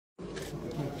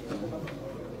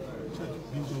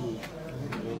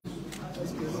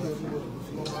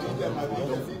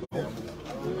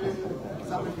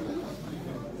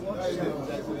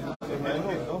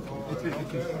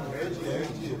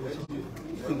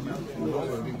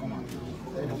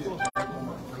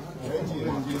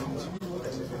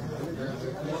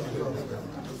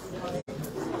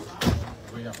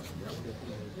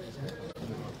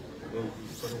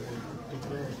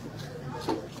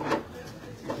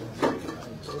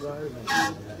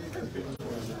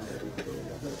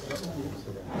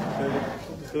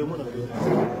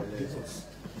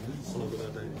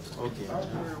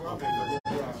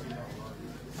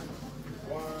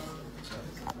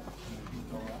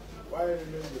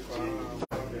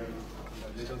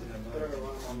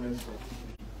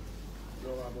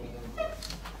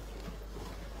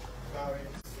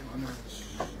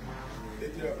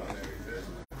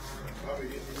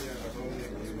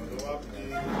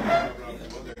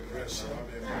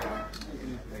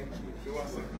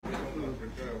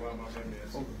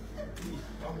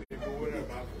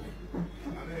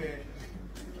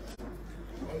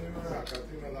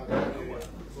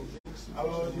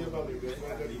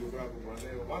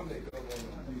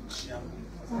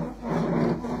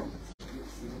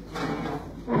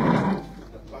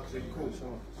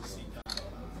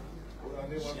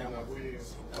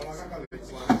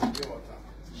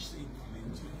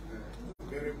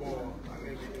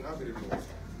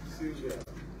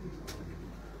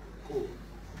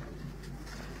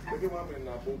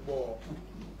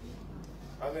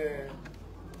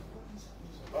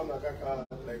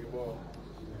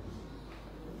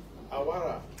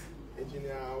Awara,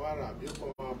 engineer Awara,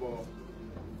 before about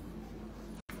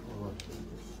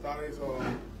stories or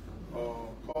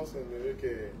constant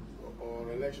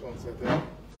or election setting,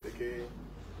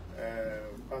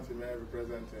 party may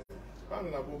representing. Man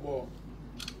in Abubo,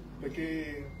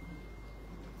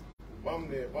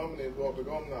 Bamne do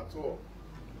become na tour.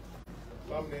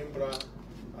 Bamne Imbra,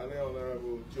 and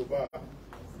Honorable Juba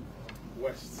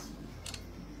West,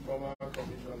 former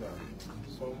commissioner,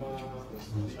 former this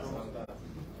and that.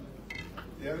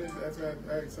 There is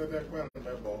a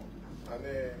member, and a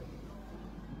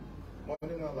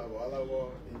morning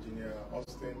Alabo engineer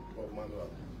Austin of Manuel.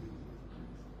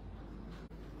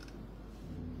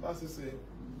 That's to say,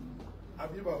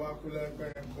 Abibaba Kule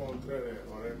contrary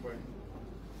or a point.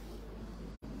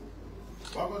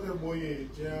 Baba the boy,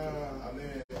 Jia, and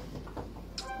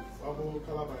Babu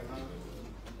Calabina,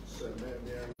 said, and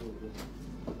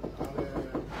I'm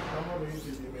going to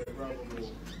be a bravo.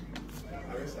 I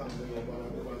stand over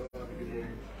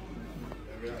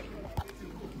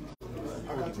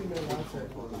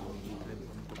people.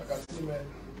 I can see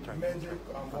magic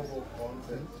and mobile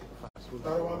content.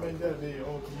 That one major day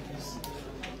on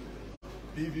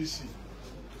BBC.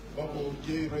 Bako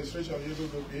gay registration you go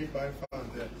be by fan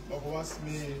there. Bako was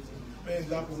me paying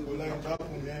that for line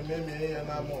that me and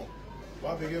amo.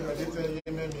 What be give ready tell you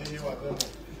me you are them.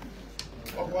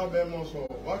 Bako be mo so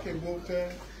what can go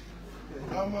tell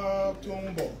ama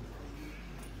tumbo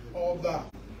all that.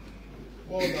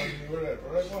 All that where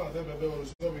right now them be will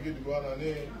so begin to go on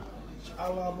and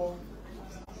alabo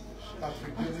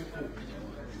African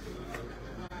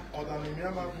or than the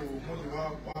Myanmar who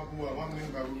one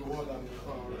member will go than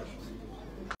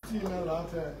the female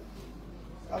latter.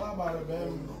 Alabama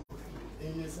Bem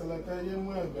in his selectarian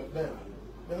well, but then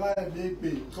the light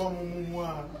baby come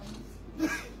moi.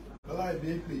 The light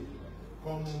baby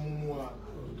come moi.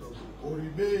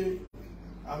 Oribe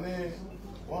and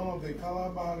one of the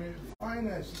Calabari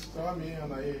finest Sami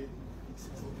and I.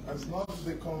 It's not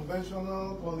the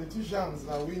conventional politicians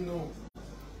that we know.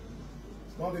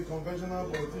 Not the conventional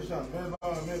politician, maybe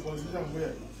politician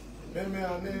where maybe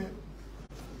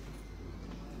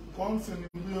constant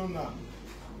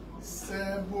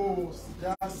Sebo,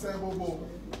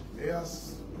 he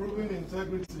has proven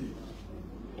integrity,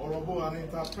 or an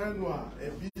entrepreneur, a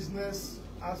business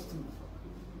has to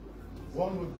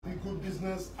one with be good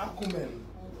business acumen,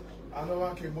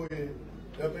 another keboye,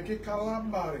 the peki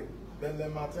Calabari, then the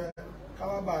matter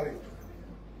Calabari,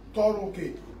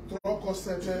 Toroke. Okay,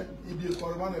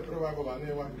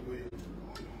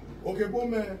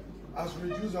 Bome has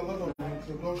reduced a lot of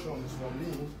introductions for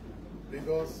me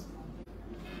because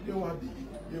you are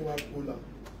Kula.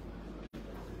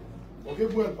 Okay,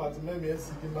 Boy Patimemi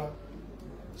Sidima,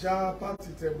 Ja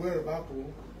Party Tebuer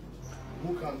Bapo,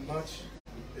 who can match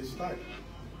his type.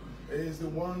 He is the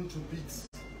one to beat.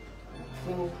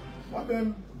 So, what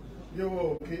them you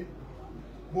are okay?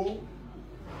 Bo,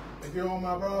 okay, on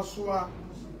my brother.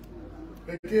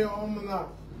 Eke omna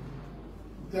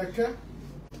deke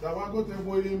dawago te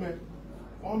boyime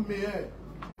on me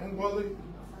ngoli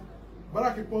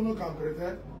baraki pono kan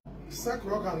prete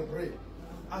sakro kan pray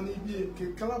ani bi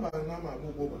ke kalabare na ma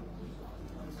gogoba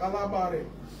kalabare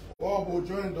o bo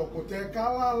join dokote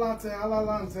kalalante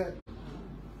alalante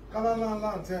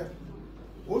kalalante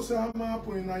Osama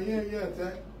Puina yet,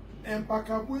 and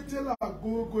Pakapuitela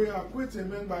go ya quit a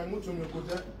man by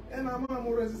Mutumikote, and I'm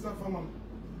a register farmer.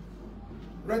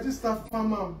 Register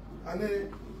farmer, and a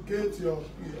get your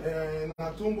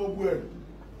Natumbo word.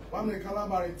 One the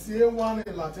Calabari, tier one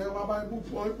in Latin,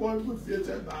 book, boy,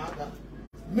 theatre,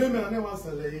 Meme I never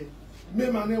say,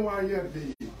 Meme I never year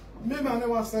be, Meme I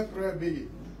never separate be.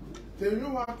 Tell you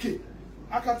what, kid,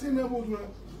 I can't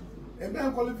and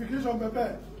then qualification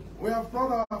prepare. We have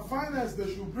brought our finance, they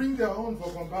should bring their own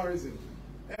for comparison.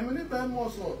 And we need them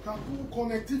also,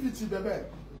 connectivity, baby.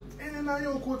 And then I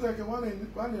quote like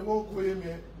one walk with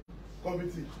me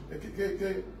committee,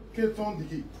 Ton the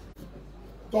Gate.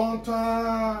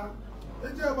 Tonta, the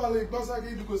Jabali,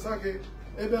 Basaki, Dukosaki,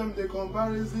 even the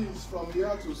comparison is from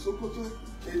here to Sokoto,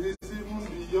 it is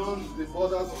even beyond the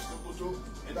borders of Sokoto,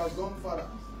 it has gone further.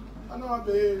 And now I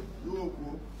pay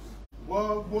you.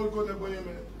 Well, go to the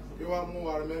you are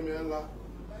more Memela,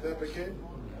 the Peke,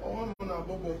 or one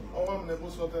Bobo, or one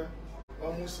Nebusota,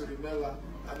 or Musimela,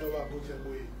 and over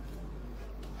Butaway.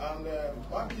 And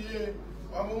back here,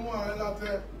 I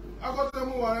got them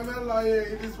more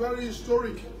it is very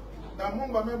historic. The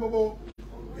Mumba Mebo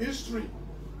history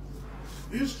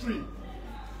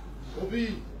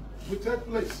will take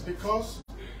place because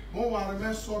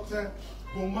more sorted.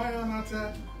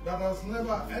 That has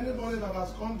never, anybody that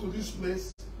has come to this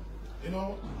place, you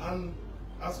know, and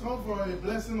has come for a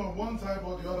blessing of one type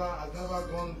or the other has never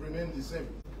remained the same.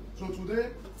 So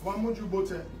today, one more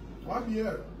Jubote, 1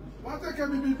 year, one take a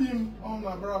baby beam on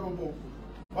a bravo,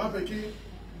 one peki,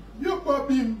 you pop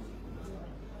beam.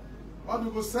 What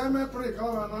you go say me pray,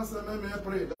 come and answer me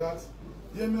pray that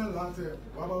Yemen Latte,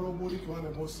 Babalo Bodi, one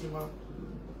a Mosima,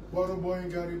 Boro Boy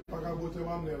Gary Pagabote,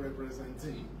 one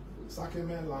representing.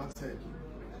 Sakeme Latte.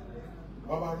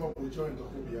 Baba Rock will join the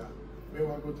Hubia. We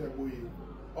will go to Bui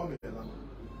on the land.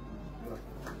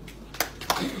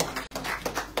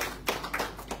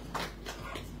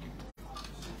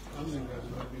 I'm going to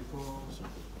before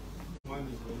one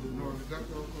is no,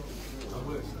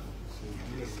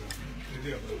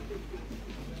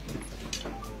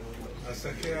 as a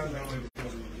care now,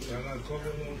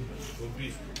 government will be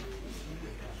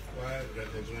why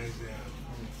recognize the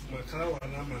Macau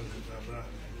and Aman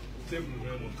table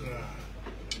Remokra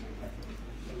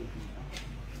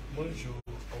Monjo,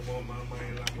 Obama, my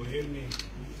Lamoyeni,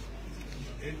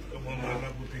 Obama,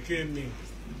 Butiki,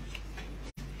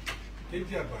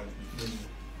 Tijaban.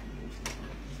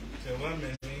 The one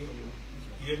many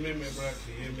Yeme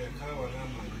Braki, Yeme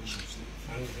Kawanama,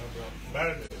 and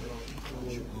Barrett.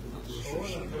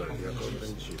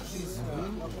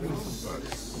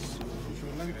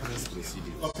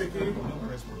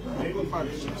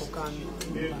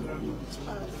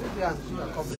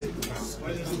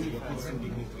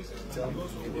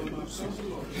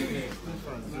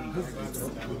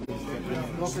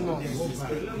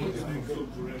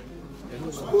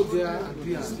 Go there and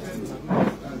be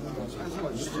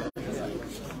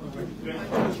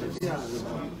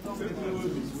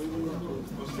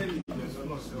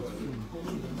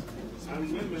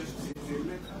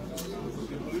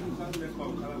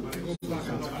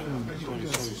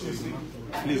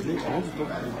Please, I want to talk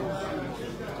to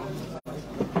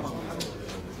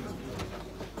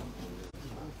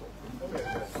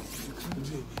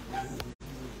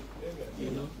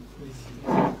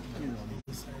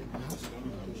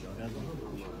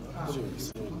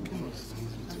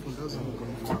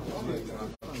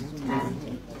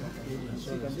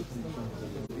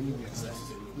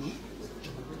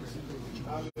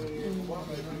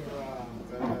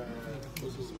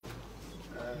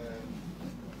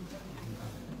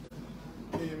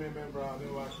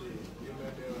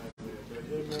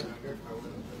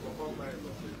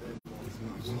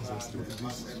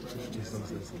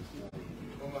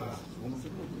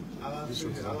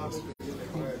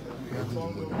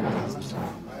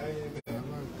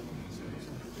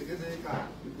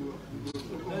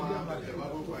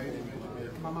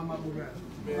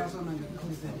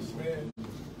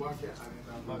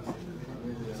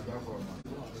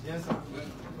Yes, sir.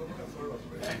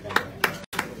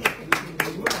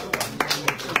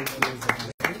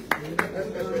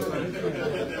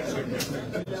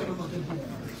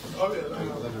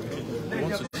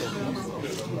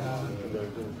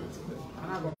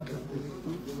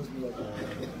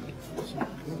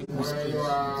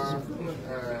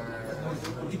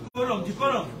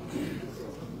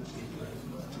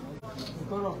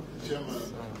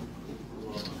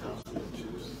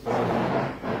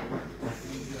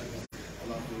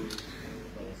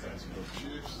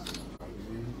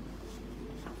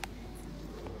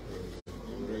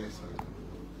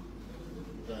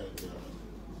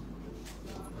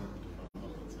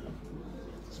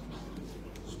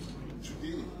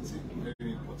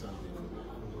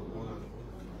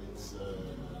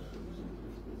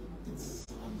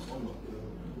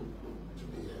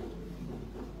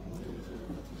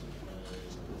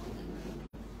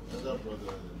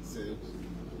 brother said,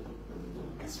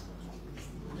 it's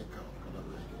Mecca of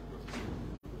Calabar.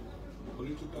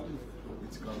 Political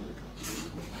Mecca.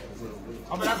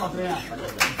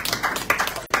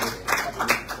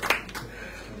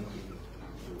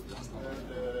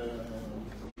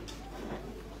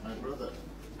 My brother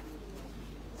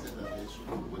said that there's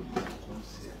nobody that comes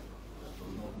here that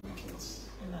does not make it.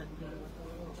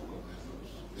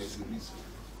 There's a reason.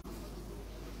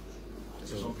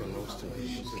 Some people have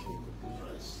paid the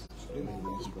price. They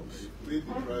paid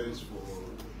the price for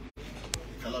the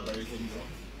Calabari Kingdom.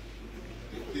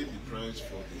 They paid the price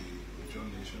for the John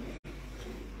Nation.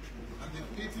 And they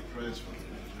paid the price for the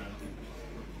Nigerian people.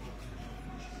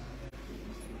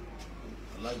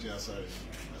 Alhaji Asari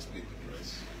has paid the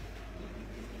price.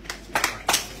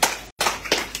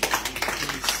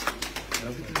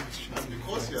 And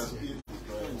because he has paid the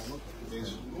price,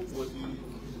 there's nobody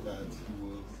that he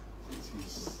will put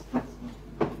his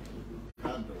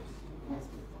hand on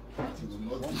that he will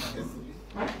not do carefully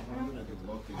and he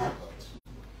will not think about.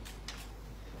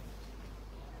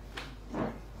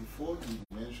 Before he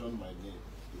mentioned my name,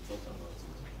 we talked about it.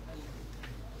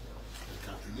 He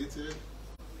calculated,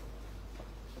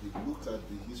 he looked at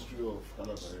the history of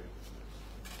Calabari,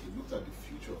 he looked at the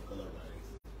future of Calabari,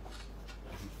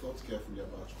 and he thought carefully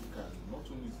about who can not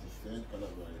only defend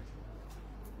Calabari,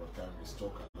 but can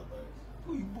restore Calabari.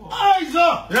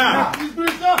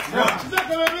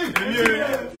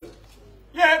 Yeah.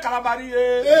 Yeah, Calabari.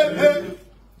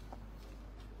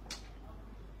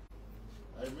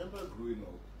 I remember growing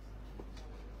up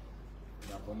in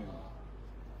Abonima,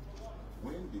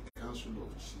 when the Council of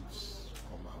Chiefs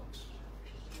come out,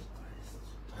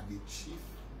 and the chief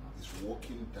is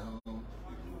walking down the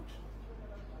road.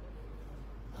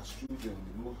 As children,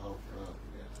 we know how proud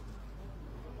we are.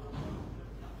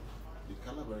 The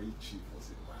Calabari chief was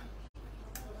a man.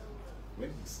 When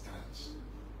he stands,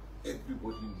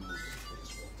 everybody knows there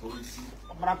is authority,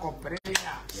 there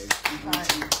is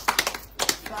dignity.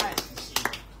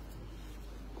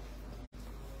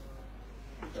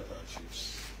 Look at our chiefs.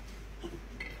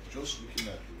 Just looking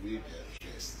at the way they are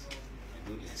dressed, you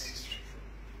know there's history.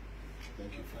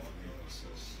 Thank you for honoring us.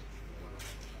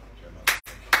 Chairman.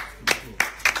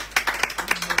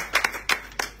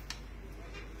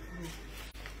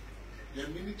 There are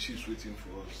many chiefs waiting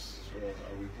for us, so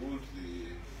I will hold the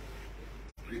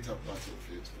greater part of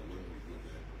it for when we go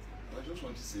there. But I just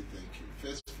want to say thank you.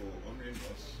 First, for honoring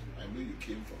us. I know you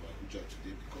came from Abuja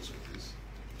today because of this.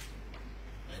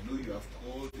 I know you have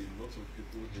called a lot of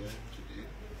people here today.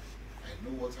 I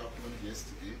know what happened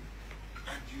yesterday.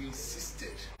 And you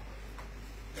insisted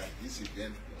that this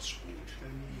event was hold.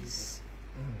 I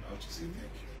want to say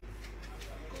thank you.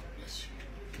 God bless you.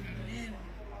 Amen.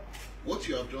 What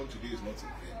you have done today is not in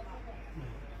vain.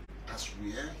 As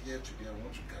we are here today, I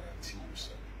want to guarantee you,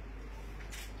 sir,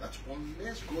 that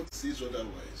unless God says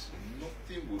otherwise,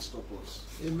 nothing will stop us.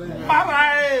 Amen.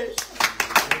 Bye-bye.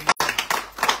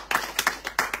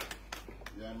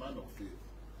 You are a man of faith.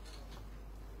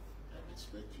 I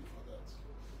respect you for that.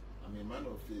 I'm a man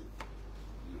of faith.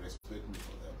 You respect me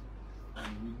for that. And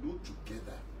we know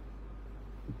together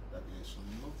that there is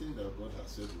nothing that God has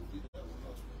said will be that will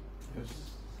not be. Yes.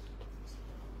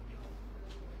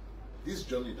 This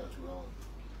journey that we're on,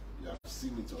 you have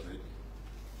seen it already.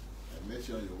 I met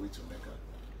you on your way to Mecca.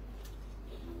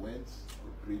 You went,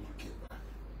 you prayed, you came back.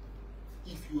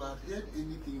 If you had heard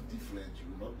anything different, you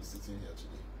would not be sitting here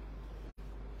today.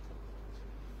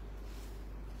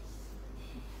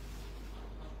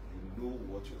 You know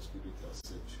what your spirit has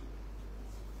said to you.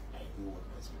 I know what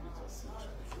my spirit has said to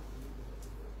you.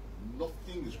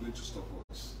 Nothing is going to stop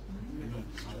us.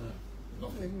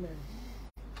 Nothing.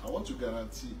 I want to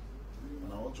guarantee,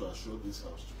 and I want to assure this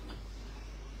house today,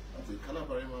 that the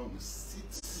Calabari man will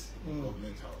sit in the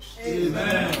government house.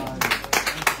 Amen.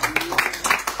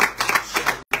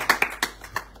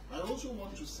 I also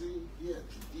want to say here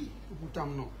today,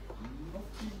 nothing,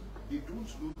 they don't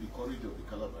know the courage of the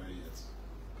Calabari yet.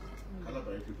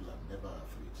 Calabari people are never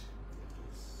afraid.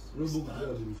 When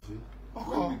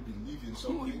we believe in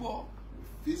something, we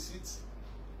face it.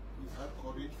 We've had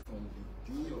courage from the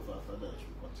day of our fathers.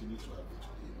 We continue to have it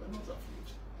today. We're not afraid.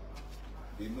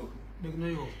 They know.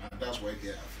 And that's why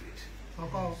they're afraid.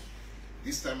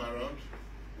 This time around,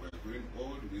 we're going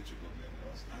all the way to government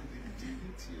house. And the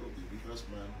dignity of the rivers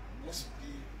man must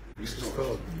be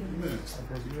restored.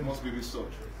 It must be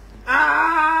restored.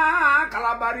 Ah,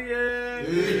 Calabari,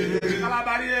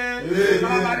 Calabari,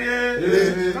 Calabari,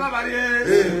 Calabari.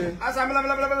 Assemble,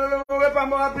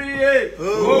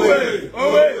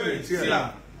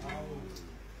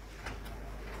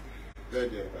 There,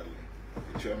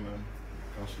 the Chairman,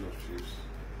 Council of Chiefs,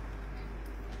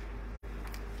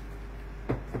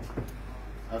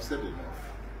 I've said enough.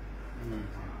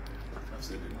 I've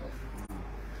said enough.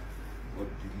 But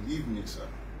believe me, sir,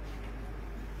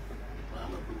 my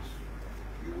Alabos,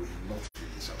 you will not be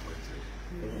disappointed.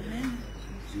 Amen.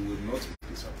 You will not be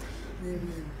disappointed.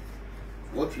 Amen.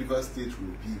 What River State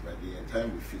will be by the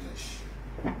time we finish,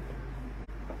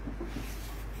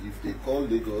 if they call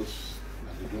Lagos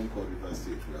and they don't call River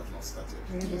State, we have not started.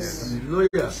 Yes.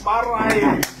 Yes.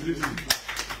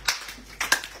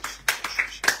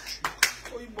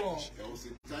 There was a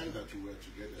time that we were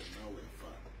together, now we're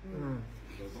far.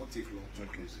 It does not take long to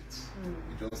close it.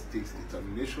 It just takes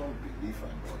determination, belief,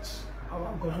 and guts.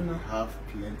 And we have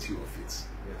plenty of it.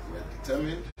 We are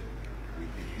determined, we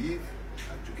believe,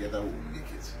 and together we will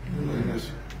make it.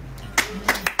 Yes.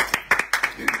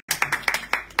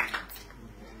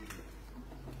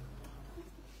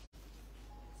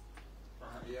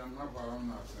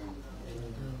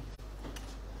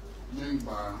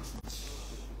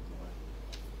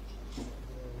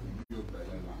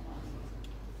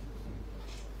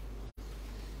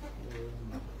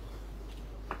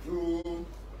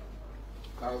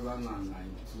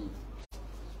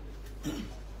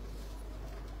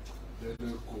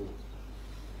 Dele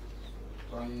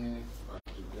Tonye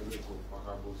Dele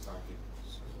Pakabo Saki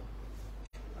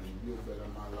and you better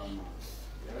malama.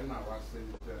 You're not watching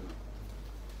it.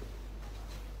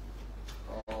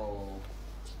 Oh,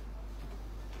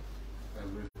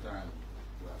 every time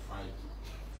we are fighting.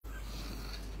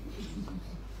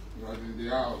 You are in the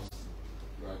house,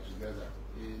 we are together.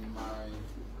 In my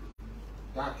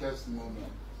darkest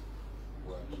moment,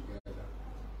 we are together.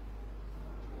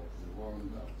 The one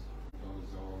that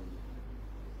does all the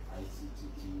ICT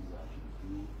things that we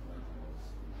do when I was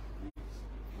in the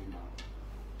came out.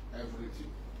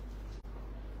 Everything.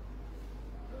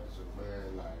 So where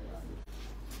like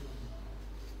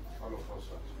all of us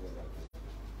are together.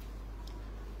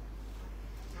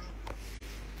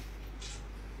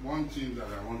 One thing that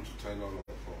I want to tell all of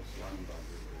us, one by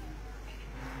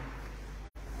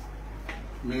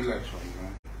May election,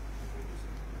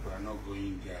 we are not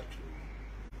going there to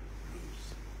lose.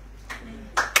 We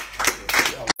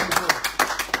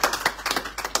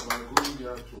are going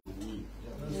there to win.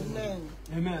 Amen.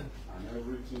 Amen. And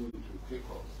everything to take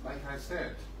us. Like I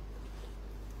said,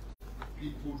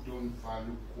 people don't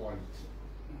value quality.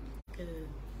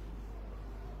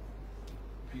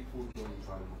 People don't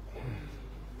value quality.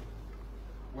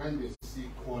 When they see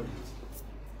quality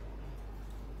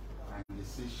and they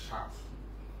see sharp,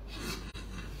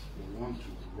 they want to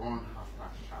run after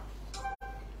sharp.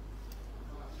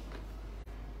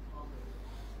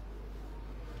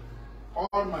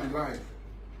 All my life,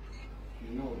 he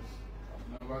knows, I've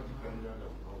never depended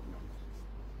on government.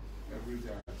 Every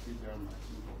day I sit there and I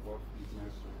think of what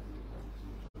business to do.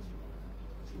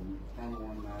 So we turn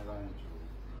one naira into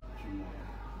 2 naira.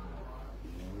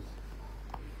 He knows.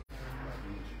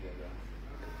 Together.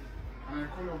 And I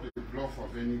call up the bluff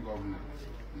of any government.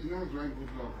 He knows when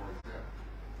good luck was there.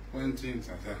 When things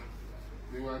are there.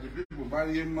 They were the people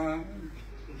buying man,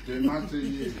 they matter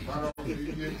ye,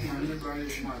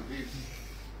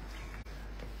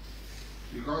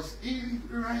 because in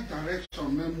the right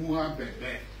direction,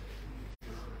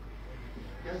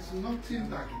 there's nothing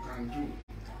that you can do.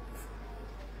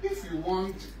 If you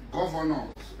want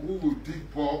governors who will dig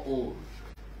boreholes,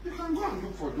 you can go and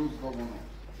look for those governors.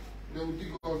 They will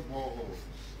dig us boreholes.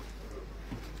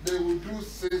 They will do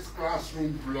 6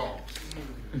 classroom blocks.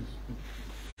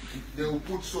 They will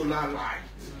put solar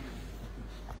lights.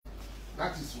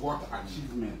 That is what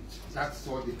achievement. That's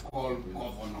what they call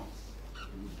governors.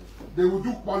 They will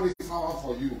do police hour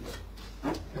for you.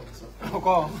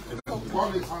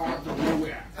 Police hour to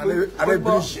nowhere. Are they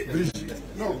bridge?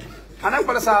 No. And I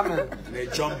police hour. A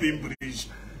jumping bridge.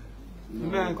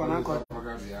 Man, to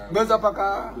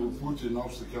put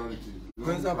enough security.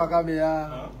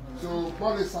 So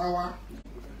police hour.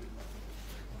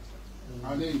 I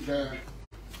think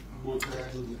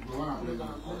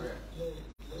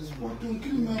but don't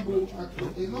remember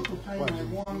a lot of time I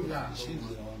wonder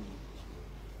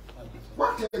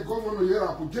what a governor here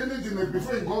put Dele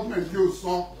before the government you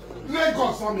saw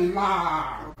Lagos on me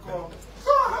la. So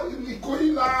how you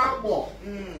going la?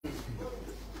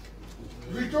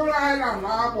 Victoria Island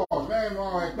la bo man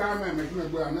or a time make me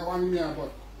go and one me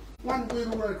about one way to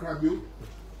work crab you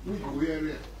we go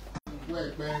here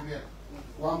where area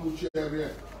one much area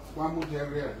one much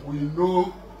area we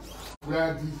know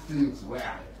where these things were.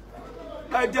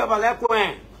 I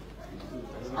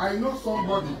know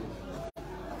somebody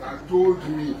that told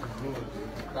me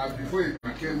that before he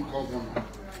became governor,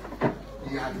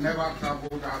 he had never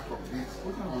traveled out of this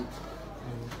country.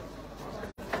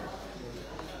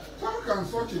 So how can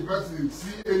such a person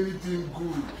see anything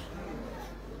good?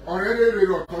 Already read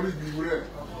or already be read.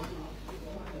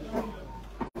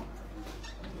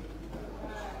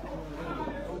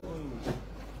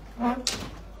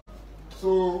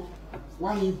 So,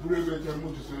 one improve it and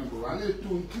move to Senegal. I need to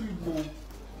incredible.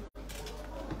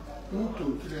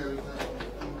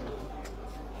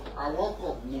 I woke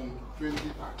up in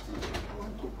 2013. I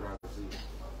went to Brazil.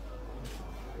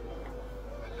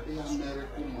 In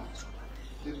America,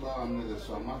 they bought me the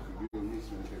summer to be a miss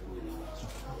when they go.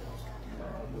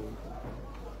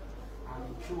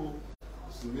 I'm true.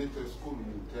 Cemetery school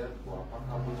in Tel for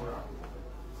Pacamora.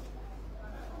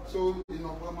 So, you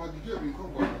know, when my DJ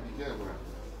become what I DJ,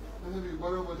 and then we go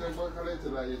over there, go collect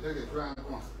it, you take a grand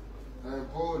one.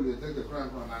 Paul, you take a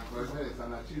grand one, and it's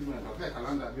an achievement. Okay,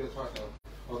 calendar be a swatter.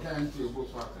 Okay, until you go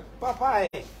swatter. Papa,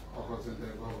 of course, the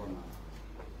governor.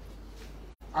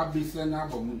 Abisa na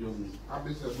Bamujomi,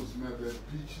 Abisa Busme, the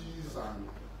peaches and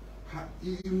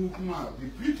the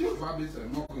beauty of Abisa,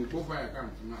 not going to go by a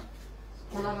country.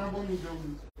 Colana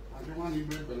Bamujomi, I don't want to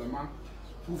be Belama,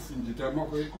 who finds the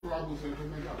Democrat, Colabus,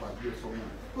 and make up a deal for me.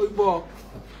 Good boy.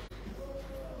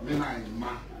 Mena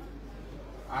ma,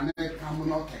 and then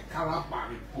come out a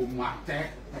Calabari for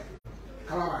Mate.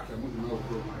 Calabaka would not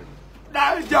go my.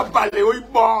 That is your ballet, we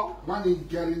bought. One in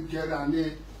getting and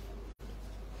then.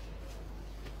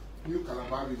 New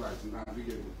Calabar River is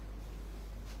navigable.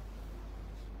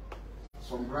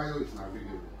 Sombrayo is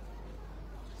navigable.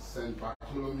 St.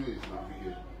 Bartholomew is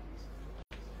navigable.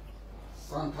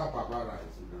 Santa Barbara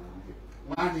is navigable.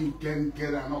 One in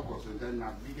get an occasion, and then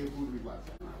navigable rivers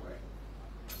are away.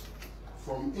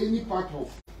 From any part of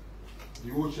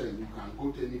the ocean, you can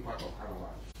go to any part of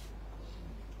Calabar.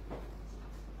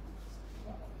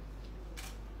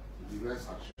 The rest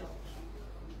are short.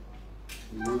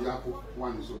 You know, Yapo,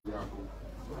 one is over Yapo,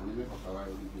 and you make a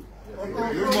salary.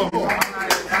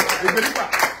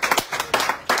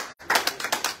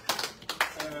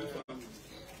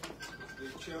 The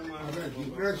chairman, the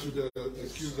press should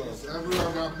excuse us. Every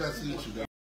other person should